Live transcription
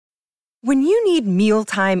When you need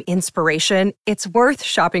mealtime inspiration, it's worth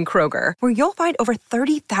shopping Kroger, where you'll find over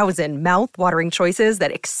 30,000 mouth-watering choices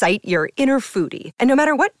that excite your inner foodie. And no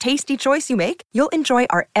matter what tasty choice you make, you'll enjoy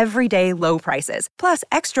our everyday low prices, plus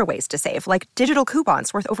extra ways to save, like digital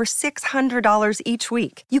coupons worth over $600 each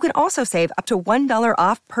week. You can also save up to $1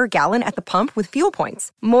 off per gallon at the pump with fuel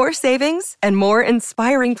points. More savings and more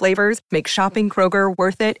inspiring flavors make shopping Kroger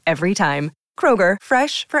worth it every time. Kroger,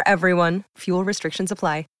 fresh for everyone. Fuel restrictions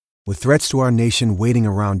apply. With threats to our nation waiting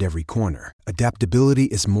around every corner, adaptability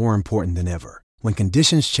is more important than ever. When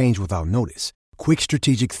conditions change without notice, quick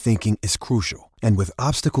strategic thinking is crucial. And with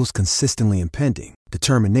obstacles consistently impending,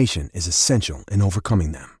 determination is essential in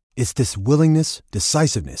overcoming them. It's this willingness,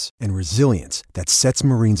 decisiveness, and resilience that sets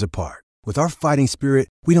Marines apart. With our fighting spirit,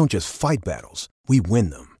 we don't just fight battles, we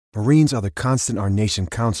win them. Marines are the constant our nation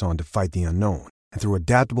counts on to fight the unknown. And through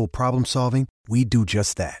adaptable problem solving, we do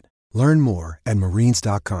just that. Learn more at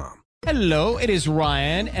marines.com. Hello, it is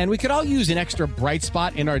Ryan, and we could all use an extra bright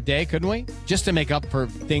spot in our day, couldn't we? Just to make up for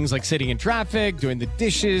things like sitting in traffic, doing the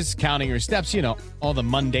dishes, counting your steps, you know, all the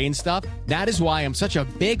mundane stuff. That is why I'm such a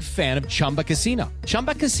big fan of Chumba Casino.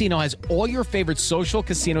 Chumba Casino has all your favorite social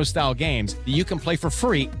casino-style games that you can play for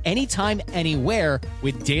free anytime, anywhere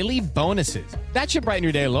with daily bonuses. That should brighten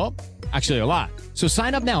your day a little. Actually, a lot. So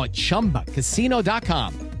sign up now at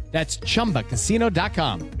ChumbaCasino.com. That's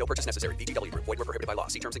ChumbaCasino.com. No purchase necessary. VGW Group. Void where prohibited by law.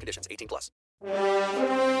 See terms and conditions. 18+.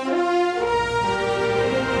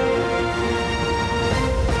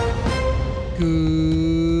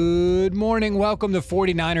 Good morning. Welcome to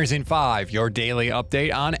 49ers in 5, your daily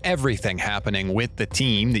update on everything happening with the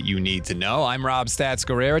team that you need to know. I'm Rob Stats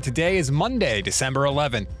Guerrera. Today is Monday, December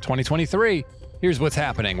 11th, 2023. Here's what's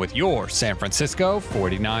happening with your San Francisco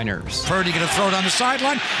 49ers. Purdy going to throw it on the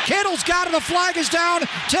sideline. Kittle's got it. The flag is down.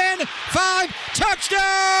 10, 5, touchdown!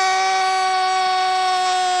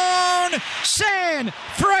 San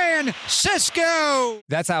Francisco!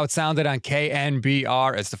 That's how it sounded on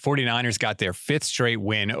KNBR as the 49ers got their 5th straight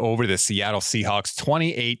win over the Seattle Seahawks,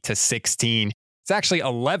 28-16. It's actually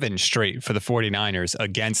 11 straight for the 49ers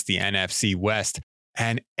against the NFC West.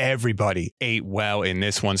 And everybody ate well in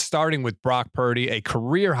this one, starting with Brock Purdy, a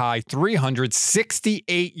career-high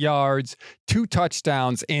 368 yards, 2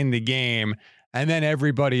 touchdowns in the game, and then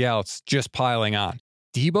everybody else just piling on.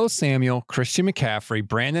 Deebo Samuel, Christian McCaffrey,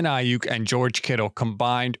 Brandon Ayuk, and George Kittle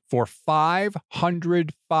combined for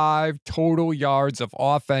 505 total yards of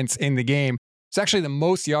offense in the game. It's actually the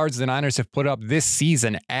most yards the Niners have put up this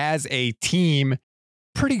season as a team.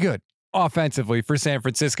 Pretty good offensively for San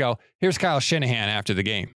Francisco. Here's Kyle Shanahan after the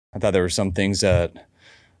game. I thought there were some things that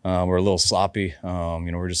were a little sloppy.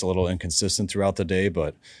 We're just a little inconsistent throughout the day,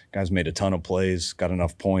 but guys made a ton of plays, got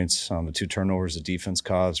enough points. The 2 turnovers the defense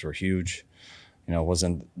caused were huge. It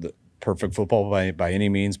wasn't the perfect football by any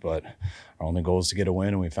means, but our only goal is to get a win,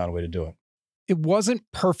 and we found a way to do it. It wasn't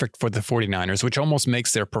perfect for the 49ers, which almost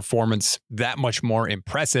makes their performance that much more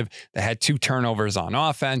impressive. They had 2 turnovers on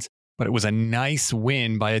offense, but it was a nice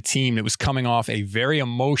win by a team that was coming off a very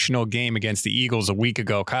emotional game against the Eagles a week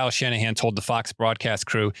ago. Kyle Shanahan told the Fox broadcast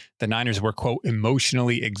crew the Niners were, quote,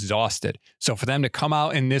 emotionally exhausted. So for them to come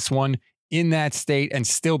out in this one in that state and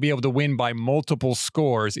still be able to win by multiple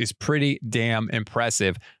scores is pretty damn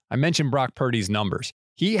impressive. I mentioned Brock Purdy's numbers.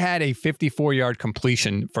 He had a 54-yard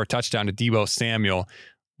completion for a touchdown to Deebo Samuel.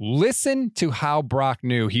 Listen to how Brock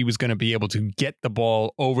knew he was going to be able to get the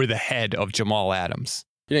ball over the head of Jamal Adams.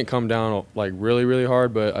 He didn't come down like really, really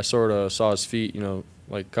hard, but I sort of saw his feet,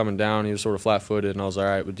 like coming down. He was sort of flat-footed, and I was like,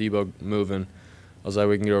 all right, with Deebo moving, I was like,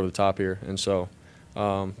 we can get over the top here. And so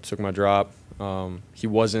took my drop. He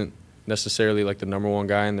wasn't necessarily like the number one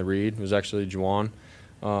guy in the read. It was actually Juwan.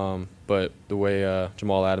 But the way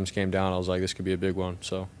Jamal Adams came down, I was like, this could be a big one.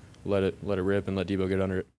 So let it rip and let Deebo get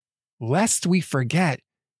under it. Lest we forget,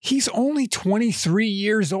 he's only 23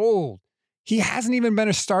 years old. He hasn't even been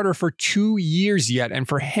a starter for 2 years yet. And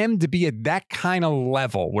for him to be at that kind of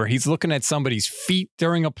level where he's looking at somebody's feet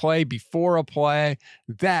during a play, before a play,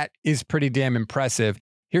 that is pretty damn impressive.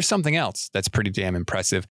 Here's something else that's pretty damn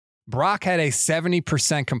impressive. Brock had a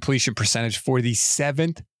 70% completion percentage for the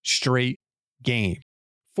 7th straight game.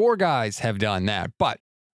 4 guys have done that, but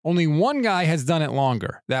only 1 guy has done it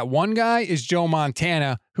longer. That 1 guy is Joe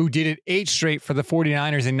Montana, who did it 8 straight for the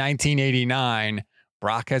 49ers in 1989.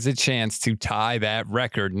 Brock has a chance to tie that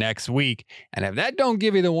record next week. And if that don't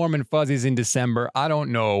give you the warm and fuzzies in December, I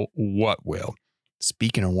don't know what will.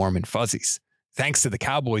 Speaking of warm and fuzzies, thanks to the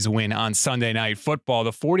Cowboys win on Sunday Night Football, the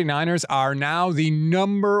 49ers are now the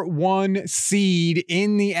number 1 seed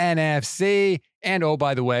in the NFC. And oh,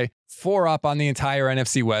 by the way, 4 up on the entire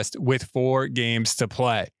NFC West with 4 games to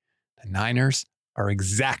play. The Niners are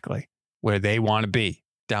exactly where they want to be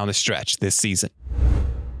down the stretch this season.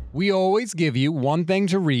 We always give you one thing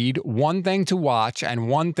to read, one thing to watch, and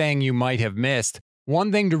one thing you might have missed.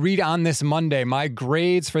 One thing to read on this Monday. My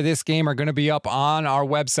grades for this game are going to be up on our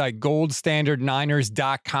website,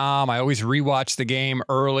 goldstandardniners.com. I always rewatch the game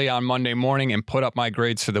early on Monday morning and put up my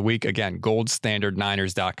grades for the week. Again,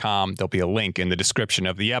 goldstandardniners.com. There'll be a link in the description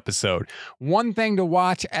of the episode. One thing to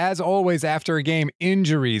watch, as always, after a game,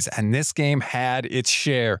 injuries. And this game had its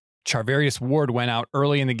share. Charvarius Ward went out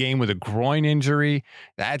early in the game with a groin injury.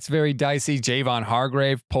 That's very dicey. Javon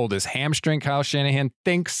Hargrave pulled his hamstring, Kyle Shanahan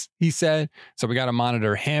thinks, he said. So we got to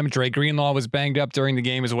monitor him. Dre Greenlaw was banged up during the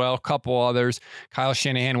game as well. A couple others. Kyle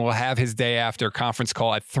Shanahan will have his day after conference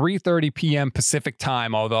call at 3:30 p.m. Pacific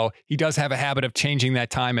time, although he does have a habit of changing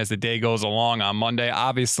that time as the day goes along on Monday.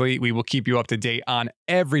 Obviously, we will keep you up to date on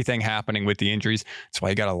everything happening with the injuries. That's why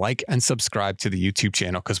you got to like and subscribe to the YouTube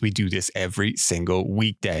channel, because we do this every single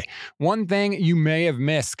weekday. One thing you may have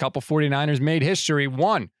missed, a couple 49ers made history.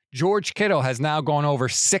 One, George Kittle has now gone over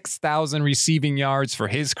 6,000 receiving yards for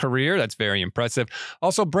his career. That's very impressive.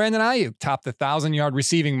 Also, Brandon Ayuk topped the 1,000-yard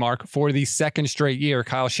receiving mark for the second straight year.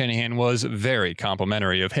 Kyle Shanahan was very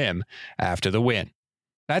complimentary of him after the win.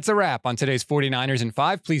 That's a wrap on today's 49ers in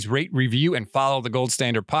 5. Please rate, review, and follow the Gold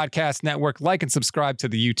Standard Podcast Network. Like and subscribe to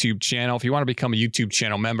the YouTube channel. If you want to become a YouTube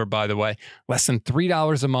channel member, by the way, less than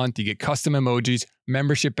 $3 a month. You get custom emojis,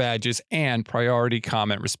 membership badges, and priority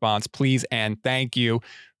comment response. Please and thank you.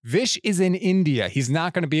 Vish is in India. He's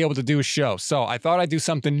not going to be able to do a show. So I thought I'd do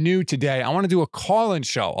something new today. I want to do a call-in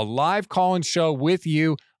show, a live call-in show with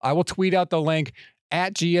you. I will tweet out the link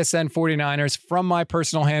at GSN 49ers from my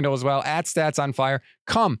personal handle as well, at Stats on Fire.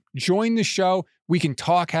 Come, join the show. We can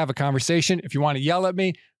talk, have a conversation. If you want to yell at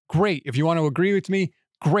me, great. If you want to agree with me,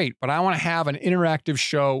 great. But I want to have an interactive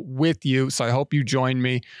show with you, so I hope you join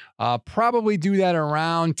me. Probably do that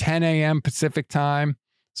around 10 a.m. Pacific time.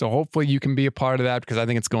 So hopefully you can be a part of that, because I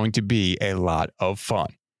think it's going to be a lot of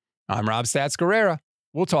fun. I'm Rob Stats Guerrera.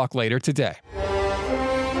 We'll talk later today.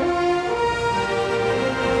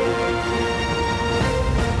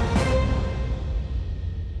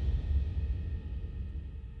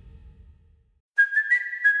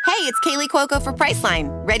 Hey, it's Kaylee Cuoco for Priceline.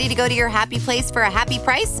 Ready to go to your happy place for a happy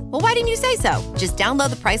price? Well, why didn't you say so? Just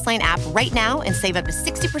download the Priceline app right now and save up to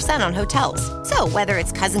 60% on hotels. So whether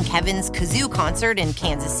it's Cousin Kevin's Kazoo Concert in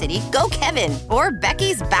Kansas City, go Kevin, or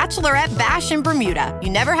Becky's Bachelorette Bash in Bermuda,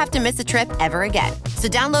 you never have to miss a trip ever again. So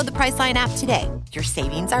download the Priceline app today. Your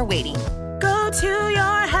savings are waiting. Go to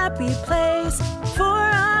your happy place for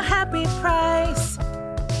a happy price.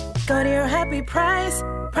 Go to your happy price,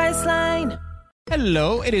 Priceline.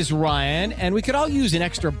 Hello, it is Ryan, and we could all use an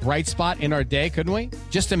extra bright spot in our day, couldn't we?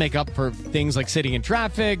 Just to make up for things like sitting in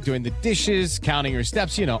traffic, doing the dishes, counting your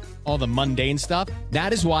steps, you know, all the mundane stuff.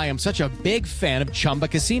 That is why I'm such a big fan of Chumba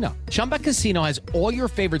Casino. Chumba Casino has all your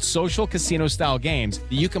favorite social casino-style games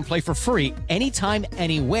that you can play for free anytime,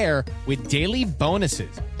 anywhere with daily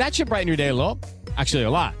bonuses. That should brighten your day a little. Actually, a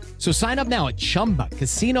lot. So sign up now at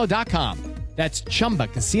ChumbaCasino.com. That's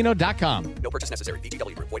ChumbaCasino.com. No purchase necessary.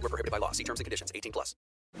 VGW Group. Void where prohibited by law. See terms and conditions. 18+.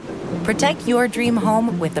 Protect your dream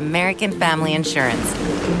home with American Family Insurance.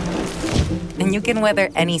 And you can weather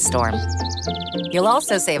any storm. You'll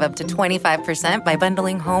also save up to 25% by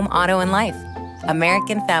bundling home, auto, and life.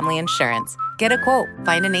 American Family Insurance. Get a quote.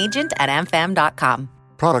 Find an agent at amfam.com.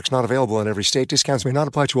 Products not available in every state. Discounts may not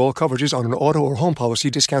apply to all coverages on an auto or home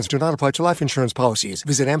policy. Discounts do not apply to life insurance policies.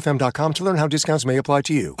 Visit amfam.com to learn how discounts may apply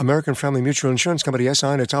to you. American Family Mutual Insurance Company, SI,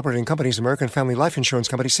 and its operating companies, American Family Life Insurance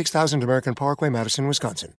Company, 6000 American Parkway, Madison,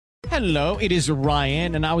 Wisconsin. Hello, it is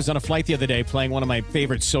Ryan, and I was on a flight the other day playing one of my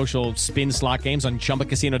favorite social spin slot games on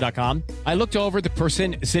ChumbaCasino.com. I looked over at the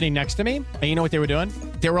person sitting next to me, and you know what they were doing?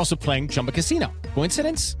 They were also playing Chumba Casino.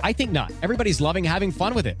 Coincidence? I think not. Everybody's loving having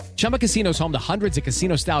fun with it. Chumba Casino is home to hundreds of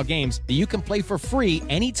casino-style games that you can play for free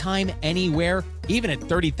anytime, anywhere, even at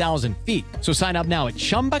 30,000 feet. So sign up now at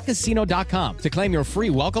ChumbaCasino.com to claim your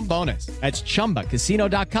free welcome bonus. That's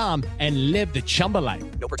ChumbaCasino.com and live the Chumba life.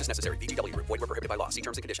 No purchase necessary. VGW Group. Void where prohibited by law. See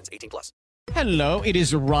terms and conditions. 18+. Hello, it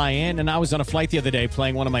is Ryan, and I was on a flight the other day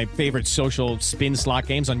playing one of my favorite social spin slot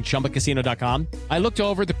games on ChumbaCasino.com. I looked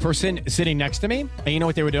over at the person sitting next to me, and you know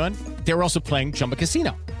what they were doing? They were also playing Chumba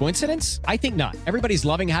Casino. Coincidence? I think not. Everybody's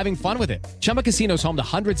loving having fun with it. Chumba Casino is home to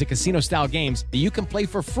hundreds of casino-style games that you can play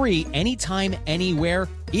for free anytime, anywhere,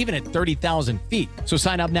 even at 30,000 feet. So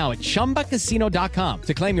sign up now at ChumbaCasino.com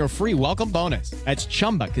to claim your free welcome bonus. That's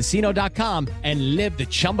ChumbaCasino.com and live the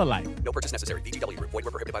Chumba life. No purchase necessary. VGW Group. Void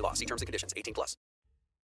where prohibited by law. See terms and conditions. 18+.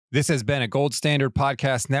 This has been a Gold Standard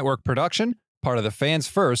Podcast Network production, part of the Fans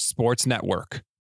First Sports Network.